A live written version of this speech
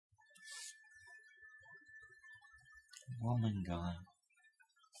Woman guy.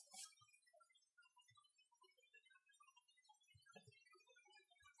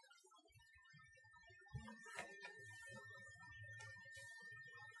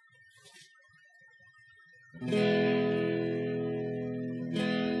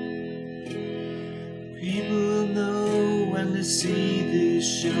 People know when they see this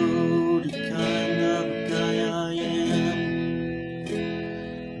show the kind of guy I am.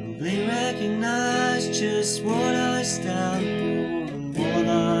 Will they recognize just what I stand for and what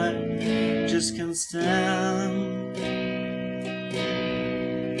I just can't stand?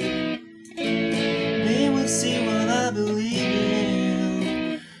 They will see what I believe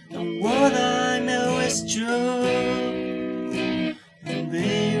in and what I know is true.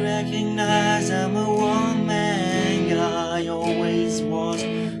 They recognize I'm a one-man guy, always was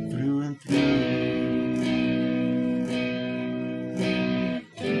through and through.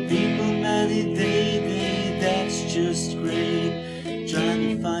 People meditate, that's just great,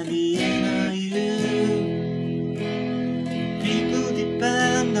 trying to find the inner you. People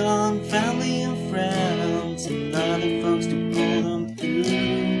depend on family and friends and other folks to pull them through.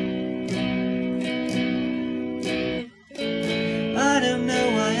 I don't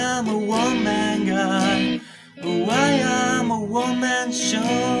know why I'm a one-man guy, or why I'm a one-man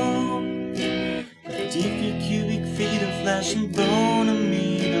show. But if your cubic feet of flesh and bone and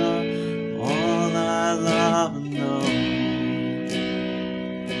meat are all I love and know,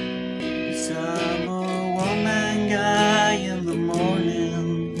 'cause I'm a one-man guy in the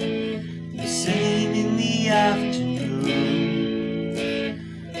morning, the same in the afternoon,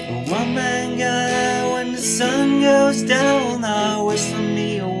 a one-man guy when the sun goes down. I wish for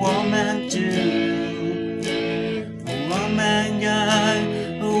me a one-man too. A one-man guy,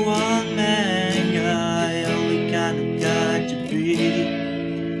 only kind of guy to be.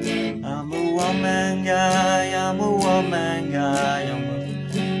 I'm a one-man guy, I'm a one-man guy, I'm a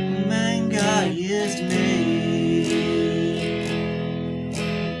one-man guy, yes.